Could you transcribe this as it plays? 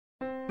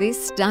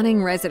This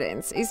stunning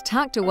residence is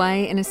tucked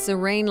away in a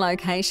serene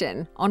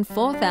location on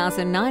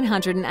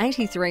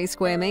 4,983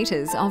 square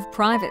metres of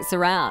private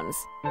surrounds.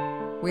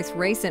 With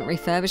recent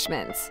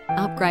refurbishments,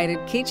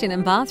 upgraded kitchen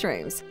and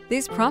bathrooms,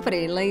 this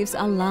property leaves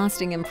a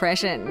lasting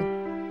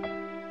impression.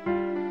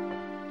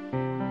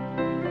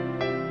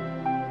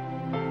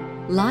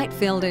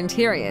 Light-filled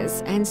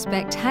interiors and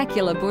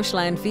spectacular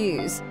bushland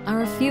views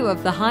are a few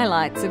of the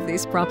highlights of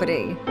this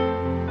property.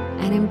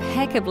 An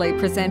impeccably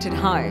presented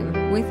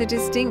home with a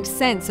distinct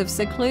sense of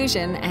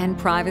seclusion and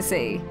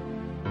privacy.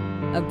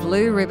 A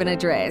blue ribbon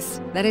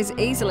address that is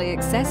easily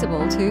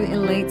accessible to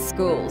elite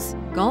schools,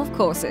 golf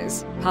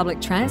courses,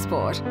 public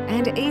transport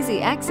and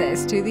easy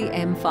access to the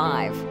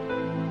M5.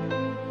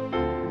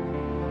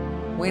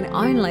 When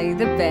only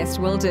the best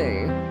will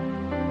do.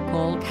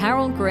 Call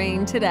Carol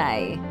Green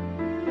today.